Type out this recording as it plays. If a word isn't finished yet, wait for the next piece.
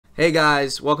Hey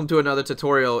guys, welcome to another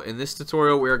tutorial. In this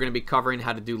tutorial we are going to be covering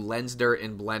how to do lens dirt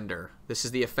in Blender. This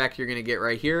is the effect you're going to get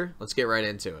right here. Let's get right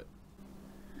into it.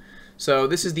 So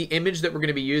this is the image that we're going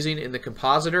to be using in the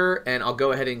compositor, and I'll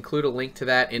go ahead and include a link to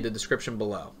that in the description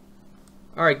below.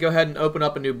 Alright, go ahead and open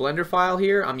up a new Blender file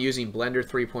here. I'm using Blender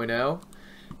 3.0.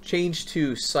 Change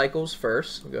to Cycles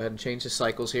first. We'll go ahead and change to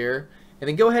Cycles here. And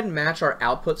then go ahead and match our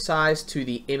output size to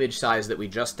the image size that we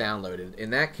just downloaded. In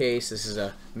that case, this is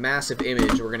a massive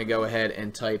image. We're going to go ahead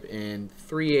and type in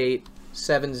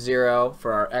 3870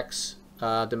 for our X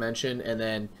dimension, and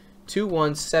then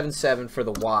 2177 for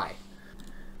the Y.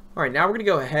 Alright, now we're going to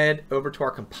go ahead over to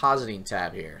our compositing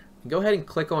tab here. And go ahead and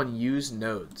click on Use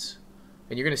Nodes.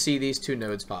 And you're going to see these two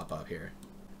nodes pop up here.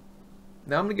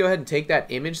 Now I'm going to go ahead and take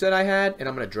that image that I had, and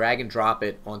I'm going to drag and drop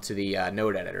it onto the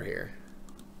node editor here.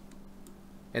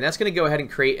 And that's going to go ahead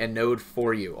and create a node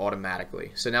for you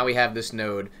automatically. So now we have this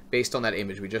node based on that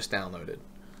image we just downloaded.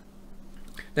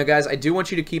 Now guys, I do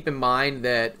want you to keep in mind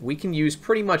that we can use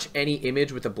pretty much any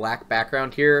image with a black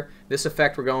background here. This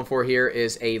effect we're going for here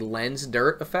is a lens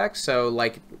dirt effect. So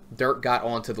like dirt got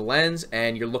onto the lens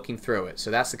and you're looking through it.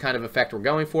 So that's the kind of effect we're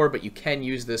going for, but you can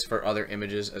use this for other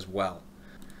images as well.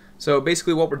 So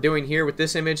basically what we're doing here with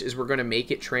this image is we're going to make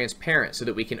it transparent so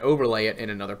that we can overlay it in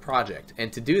another project.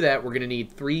 And to do that, we're going to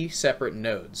need 3 separate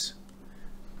nodes.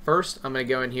 First, I'm going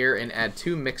to go in here and add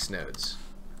 2 mix nodes.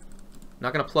 I'm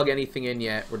not going to plug anything in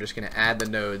yet. We're just going to add the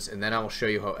nodes, and then I will show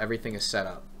you how everything is set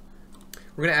up.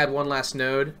 We're going to add one last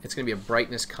node. It's going to be a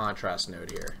brightness contrast node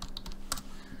here.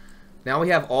 Now we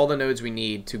have all the nodes we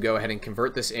need to go ahead and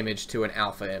convert this image to an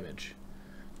alpha image.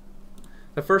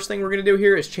 The first thing we're going to do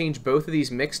here is change both of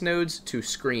these mix nodes to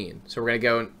screen. So we're going to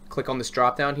go and click on this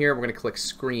drop down here. We're going to click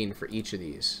screen for each of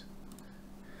these.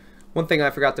 One thing I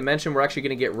forgot to mention, we're actually going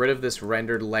to get rid of this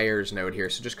rendered layers node here.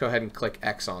 So just go ahead and click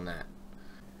X on that.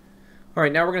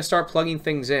 Alright, now we're going to start plugging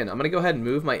things in. I'm going to go ahead and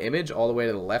move my image all the way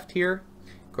to the left here.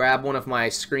 Grab one of my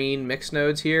screen mix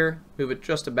nodes here. Move it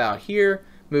just about here.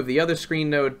 Move the other screen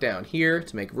node down here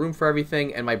to make room for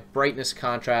everything. And my brightness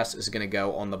contrast is going to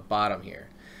go on the bottom here.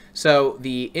 So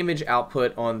the image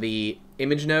output on the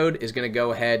image node is going to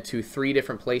go ahead to 3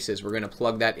 different places. We're going to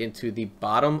plug that into the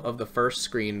bottom of the first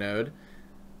screen node.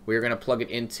 We're going to plug it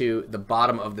into the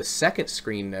bottom of the second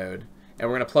screen node. And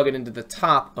we're going to plug it into the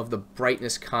top of the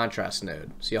brightness contrast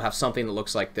node. So you'll have something that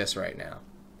looks like this right now.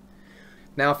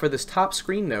 Now for this top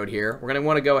screen node here, we're going to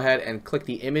want to go ahead and click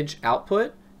the image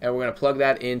output. And we're going to plug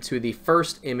that into the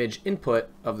first image input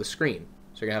of the screen.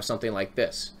 So you're going to have something like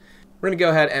this. We're going to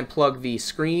go ahead and plug the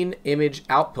screen image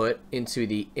output into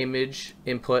the image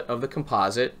input of the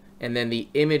composite, and then the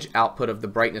image output of the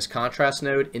brightness contrast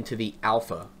node into the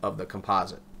alpha of the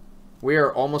composite. We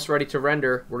are almost ready to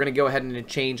render. We're going to go ahead and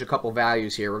change a couple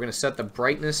values here. We're going to set the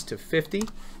brightness to 50, and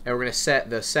we're going to set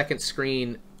the second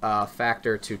screen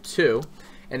factor to 2,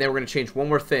 and then we're going to change one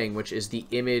more thing, which is the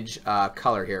image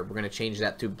color here. We're going to change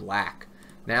that to black.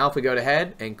 Now if we go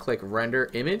ahead and click render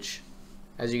image,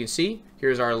 as you can see,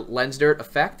 here's our lens dirt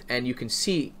effect, and you can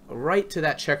see right to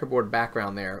that checkerboard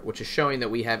background there, which is showing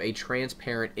that we have a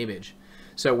transparent image.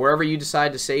 So wherever you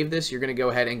decide to save this, you're going to go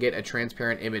ahead and get a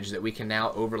transparent image that we can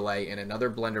now overlay in another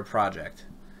Blender project.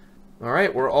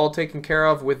 Alright, we're all taken care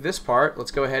of with this part. Let's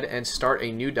go ahead and start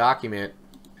a new document.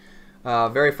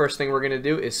 Very first thing we're going to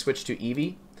do is switch to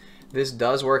Eevee. This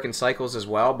does work in Cycles as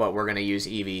well, but we're going to use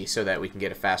Eevee so that we can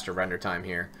get a faster render time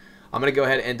here. I'm going to go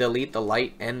ahead and delete the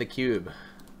light and the cube.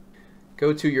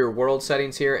 Go to your world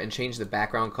settings here and change the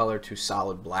background color to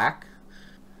solid black.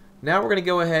 Now we're going to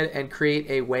go ahead and create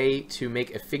a way to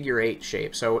make a figure 8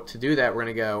 shape. So to do that, we're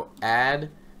going to go add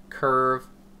curve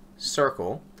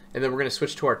circle, and then we're going to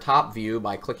switch to our top view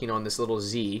by clicking on this little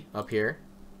Z up here.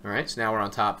 Alright, so now we're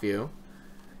on top view.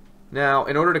 Now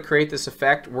in order to create this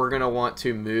effect, we're going to want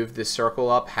to move this circle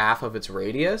up half of its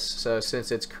radius. So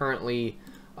since it's currently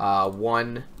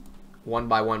 1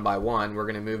 by 1 by 1, we're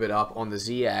going to move it up on the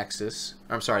z-axis,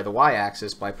 the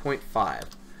y-axis by 0.5.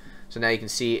 So now you can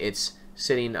see it's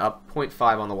sitting up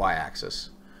 0.5 on the y-axis.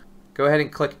 Go ahead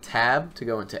and click Tab to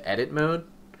go into edit mode.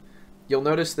 You'll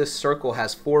notice this circle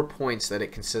has 4 points that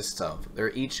it consists of.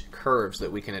 They're each curves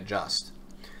that we can adjust.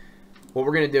 What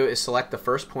we're going to do is select the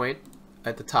first point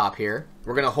at the top here.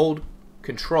 We're going to hold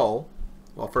Control.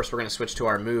 Well, first we're going to switch to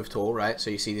our Move tool, right?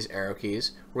 So you see these arrow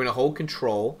keys. We're going to hold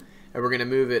Control, and we're going to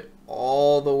move it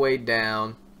all the way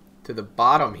down to the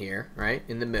bottom here, right,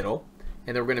 in the middle,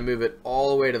 and then we're going to move it all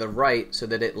the way to the right so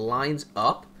that it lines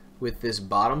up with this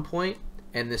bottom point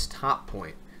and this top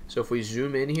point. So if we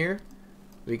zoom in here,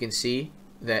 we can see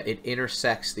that it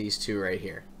intersects these two right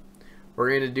here. We're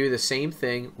going to do the same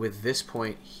thing with this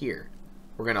point here.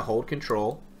 We're going to hold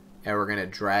Control, and we're going to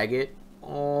drag it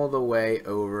all the way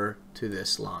over to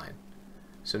this line.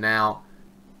 So now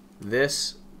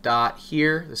this dot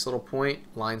here, this little point,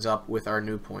 lines up with our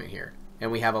new point here.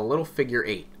 And we have a little figure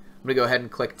 8. I'm going to go ahead and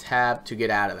click Tab to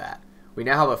get out of that. We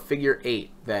now have a figure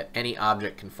 8 that any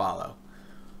object can follow.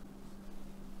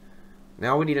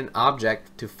 Now we need an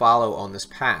object to follow on this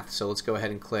path. So let's go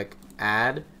ahead and click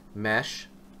Add Mesh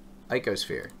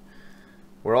Icosphere.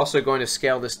 We're also going to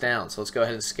scale this down. So let's go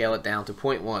ahead and scale it down to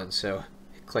 0.1. So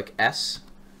click S,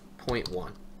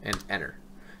 0.1, and enter.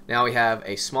 Now we have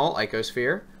a small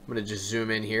icosphere. I'm going to just zoom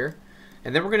in here.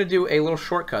 And then we're going to do a little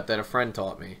shortcut that a friend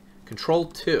taught me. Control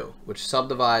 2, which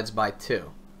subdivides by 2. And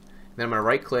then I'm going to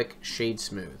right click Shade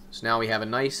Smooth. So now we have a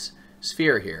nice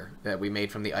sphere here that we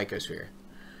made from the icosphere.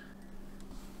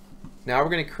 Now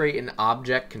we're going to create an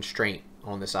object constraint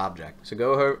on this object. So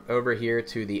go over here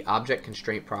to the object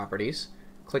constraint properties,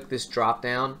 click this drop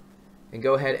down, and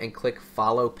go ahead and click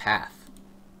Follow Path.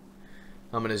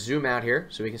 I'm going to zoom out here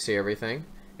so we can see everything.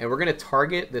 And we're going to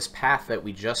target this path that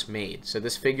we just made. So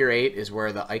this figure 8 is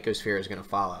where the icosphere is going to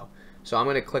follow. So I'm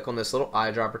going to click on this little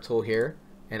eyedropper tool here,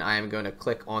 and I am going to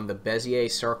click on the Bezier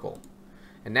circle.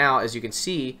 And now, as you can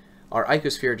see, our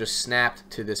icosphere just snapped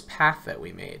to this path that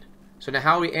we made. So now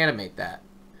how do we animate that?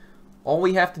 All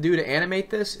we have to do to animate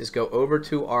this is go over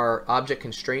to our object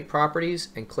constraint properties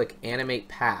and click Animate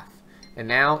Path. And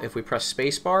now if we press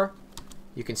spacebar,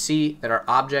 you can see that our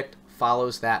object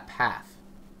follows that path.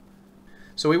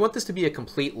 So we want this to be a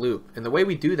complete loop, and the way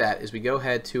we do that is we go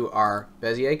ahead to our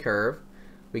Bezier curve,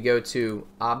 we go to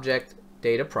Object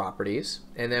Data Properties,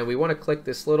 and then we want to click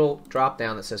this little drop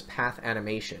down that says Path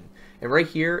Animation. And right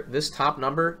here, this top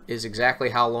number is exactly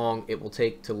how long it will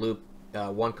take to loop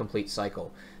one complete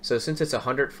cycle. So since it's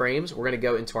 100 frames, we're going to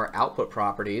go into our output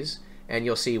properties, and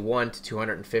you'll see 1 to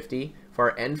 250. For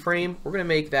our end frame, we're going to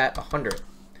make that 100.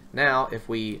 Now, if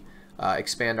we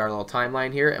expand our little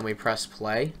timeline here and we press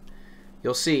play,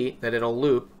 you'll see that it'll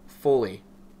loop fully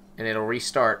and it'll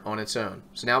restart on its own.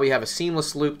 So now we have a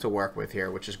seamless loop to work with here,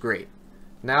 which is great.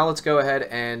 Now let's go ahead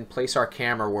and place our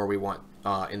camera where we want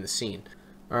in the scene.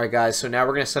 Alright guys, so now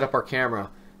we're going to set up our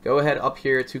camera. Go ahead up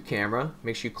here to camera,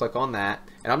 make sure you click on that,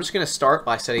 and I'm just going to start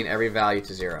by setting every value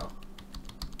to 0.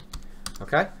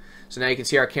 Okay? So now you can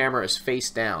see our camera is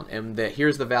face down, and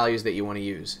here's the values that you want to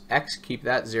use. X, keep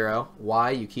that 0.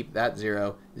 Y, you keep that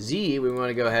 0. Z, we want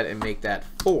to go ahead and make that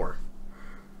 4.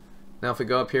 Now if we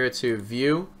go up here to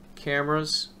View,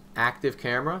 Cameras, Active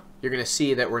Camera, you're going to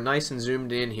see that we're nice and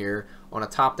zoomed in here on a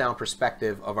top-down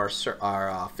perspective of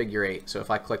our figure 8. So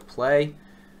if I click play,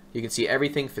 you can see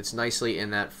everything fits nicely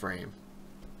in that frame.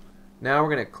 Now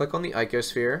we're going to click on the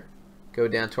icosphere, go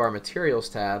down to our Materials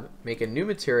tab, make a new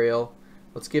material.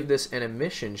 Let's give this an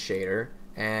emission shader,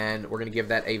 and we're going to give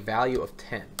that a value of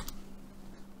 10.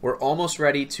 We're almost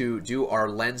ready to do our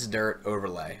lens dirt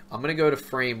overlay. I'm going to go to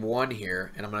frame 1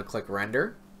 here, and I'm going to click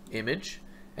Render, Image,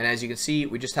 and as you can see,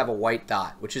 we just have a white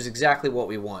dot, which is exactly what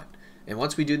we want. And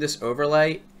once we do this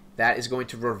overlay, that is going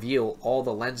to reveal all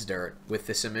the lens dirt with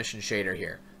this emission shader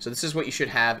here. So this is what you should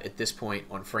have at this point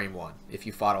on frame 1, if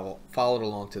you followed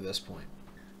along to this point.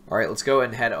 Alright, let's go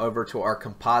and head over to our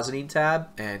Compositing tab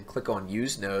and click on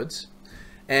Use Nodes.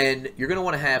 And you're going to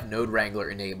want to have Node Wrangler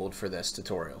enabled for this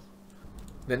tutorial.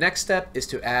 The next step is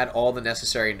to add all the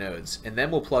necessary nodes, and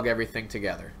then we'll plug everything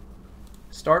together.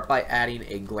 Start by adding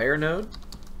a glare node.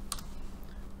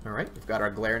 Alright, we've got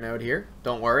our glare node here.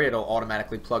 Don't worry, it'll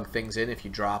automatically plug things in if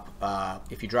you drop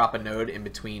a node in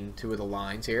between two of the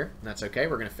lines here. And that's okay,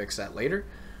 we're going to fix that later.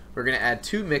 We're going to add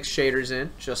 2 mix shaders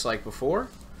in, just like before.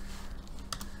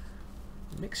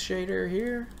 Mix shader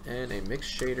here, and a mix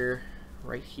shader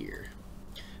right here.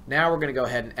 Now we're going to go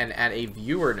ahead and add a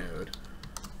viewer node.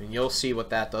 And you'll see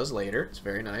what that does later. It's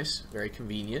very nice, very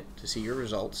convenient to see your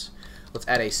results. Let's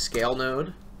add a scale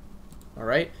node.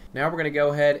 Alright, now we're going to go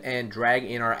ahead and drag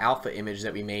in our alpha image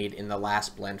that we made in the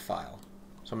last blend file.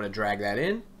 So I'm going to drag that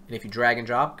in, and if you drag and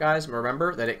drop, guys,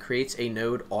 remember that it creates a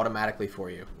node automatically for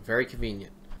you. Very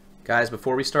convenient. Guys,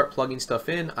 before we start plugging stuff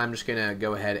in, I'm just going to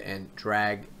go ahead and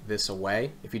drag this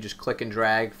away. If you just click and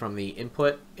drag from the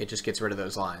input, it just gets rid of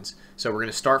those lines. So we're going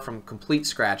to start from complete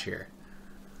scratch here.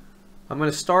 I'm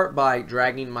going to start by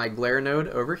dragging my glare node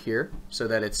over here so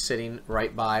that it's sitting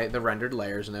right by the rendered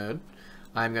layers node.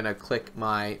 I'm going to click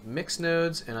my mix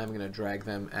nodes and I'm going to drag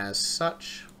them as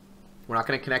such. We're not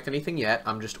going to connect anything yet,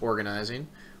 I'm just organizing.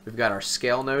 We've got our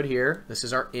scale node here, this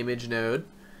is our image node,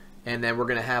 and then we're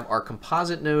going to have our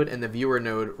composite node and the viewer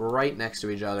node right next to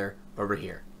each other over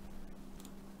here.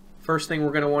 First thing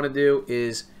we're going to want to do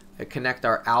is connect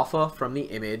our alpha from the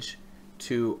image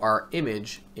to our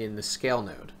image in the scale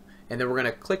node. and then we're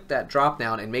going to click that drop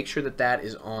down and make sure that that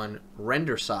is on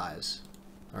render size.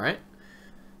 All right.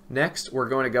 Next, we're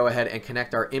going to go ahead and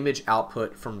connect our image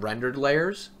output from rendered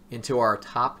layers into our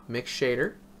top mix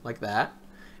shader, like that.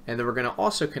 And then we're going to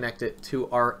also connect it to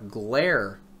our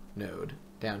glare node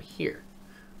down here.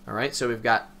 All right, so we've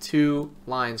got two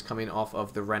lines coming off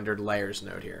of the rendered layers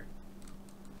node here.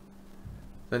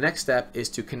 The next step is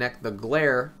to connect the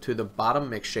glare to the bottom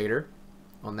mix shader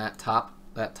on that top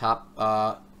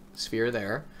sphere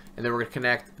there. And then we're going to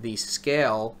connect the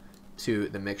scale to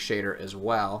the mix shader as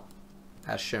well,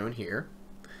 as shown here.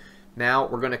 Now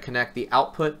we're going to connect the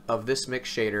output of this mix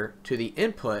shader to the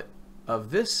input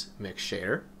of this mix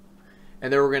shader.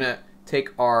 And then we're going to take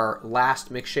our last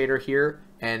mix shader here,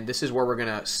 and this is where we're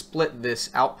going to split this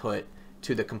output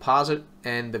to the composite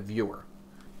and the viewer.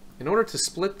 In order to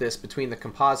split this between the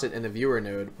composite and the viewer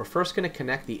node, we're first going to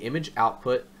connect the image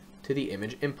output to the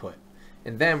image input.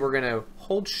 And then we're going to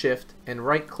hold shift and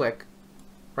right click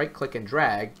and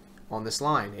drag on this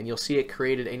line, and you'll see it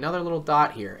created another little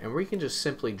dot here, and we can just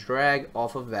simply drag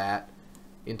off of that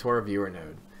into our viewer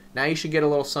node. Now you should get a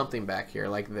little something back here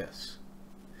like this.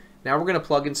 Now we're going to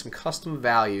plug in some custom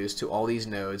values to all these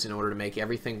nodes in order to make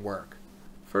everything work.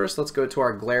 First, let's go to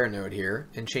our glare node here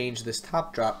and change this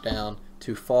top drop down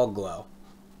to fog glow.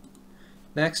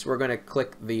 Next, we're going to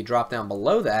click the drop down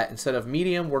below that. Instead of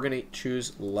medium, we're going to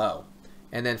choose low.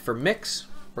 And then for mix,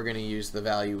 we're going to use the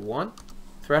value 1.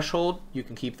 Threshold, you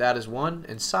can keep that as 1.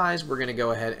 And size, we're going to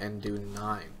go ahead and do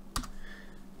 9.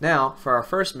 Now, for our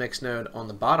first mix node on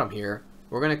the bottom here,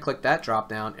 we're going to click that drop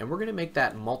down and we're going to make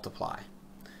that multiply.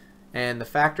 And the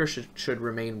factor should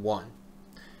remain 1.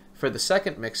 For the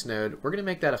second mix node, we're going to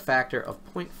make that a factor of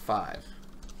 0.5.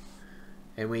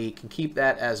 And we can keep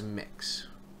that as mix.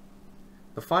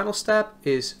 The final step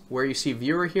is where you see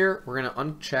viewer here, we're going to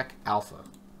uncheck alpha.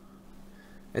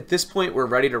 At this point, we're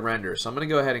ready to render. So I'm going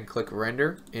to go ahead and click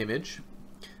render image.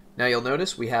 Now you'll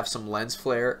notice we have some lens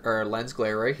flare or lens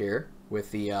glare right here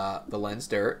with the lens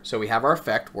dirt. So we have our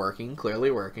effect working,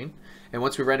 clearly working. And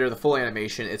once we render the full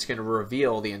animation, it's going to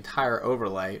reveal the entire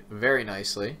overlay very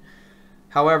nicely.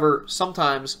 However,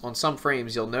 sometimes on some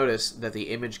frames, you'll notice that the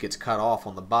image gets cut off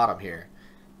on the bottom here.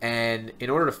 And in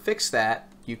order to fix that,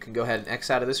 you can go ahead and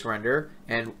X out of this render,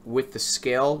 and with the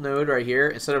scale node right here,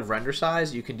 instead of render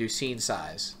size, you can do scene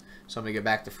size. So I'm going to go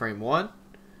back to frame 1,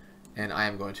 and I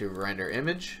am going to render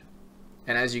image.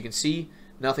 And as you can see,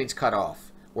 nothing's cut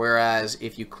off. Whereas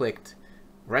if you clicked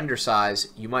render size,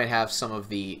 you might have some of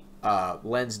the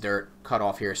lens dirt cut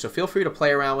off here. So feel free to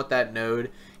play around with that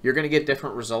node. You're going to get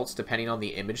different results depending on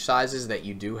the image sizes that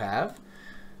you do have.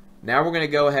 Now we're going to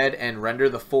go ahead and render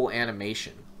the full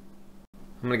animation.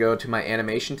 I'm going to go to my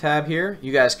animation tab here.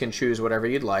 You guys can choose whatever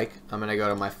you'd like. I'm going to go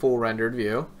to my full rendered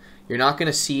view. You're not going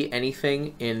to see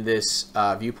anything in this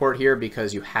viewport here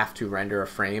because you have to render a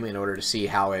frame in order to see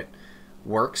how it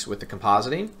works with the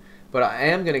compositing. But I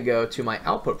am going to go to my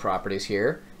output properties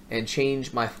here and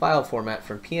change my file format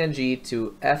from PNG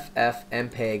to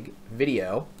FFmpeg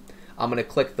video. I'm going to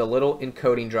click the little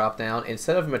encoding drop down.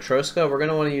 Instead of Matroska, we're going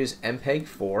to want to use MPEG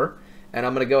 4, and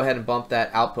I'm going to go ahead and bump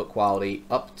that output quality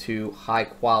up to high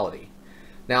quality.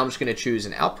 Now I'm just going to choose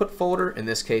an output folder, in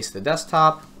this case the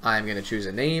desktop. I'm going to choose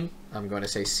a name. I'm going to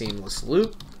say seamless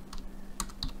loop.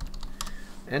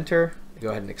 Enter. Go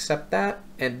ahead and accept that,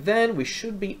 and then we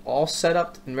should be all set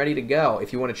up and ready to go.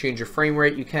 If you want to change your frame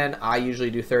rate, you can. I usually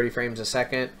do 30 frames a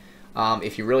second.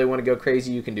 If you really want to go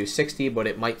crazy, you can do 60, but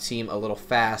it might seem a little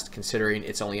fast considering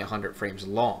it's only 100 frames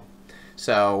long.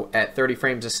 So at 30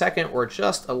 frames a second, we're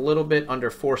just a little bit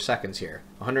under 4 seconds here.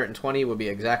 120 would be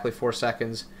exactly 4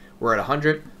 seconds. We're at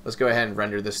 100. Let's go ahead and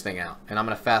render this thing out, and I'm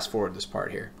going to fast forward this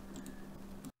part here.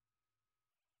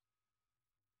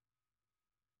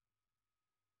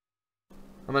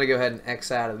 I'm going to go ahead and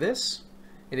X out of this,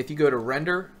 and if you go to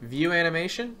render view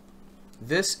animation,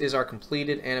 this is our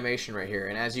completed animation right here.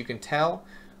 And as you can tell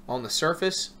on the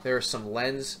surface, there is some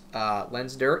lens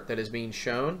dirt that is being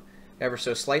shown ever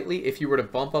so slightly. If you were to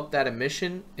bump up that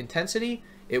emission intensity,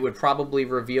 it would probably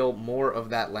reveal more of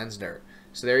that lens dirt.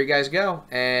 So there you guys go,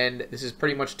 and this is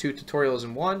pretty much 2 tutorials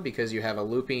in one because you have a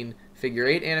looping figure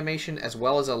 8 animation as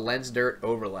well as a lens dirt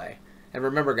overlay. And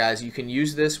remember guys, you can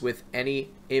use this with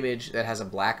any image that has a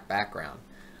black background.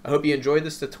 I hope you enjoyed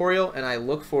this tutorial, and I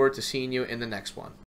look forward to seeing you in the next one.